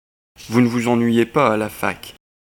Vous ne vous ennuyez pas à la fac.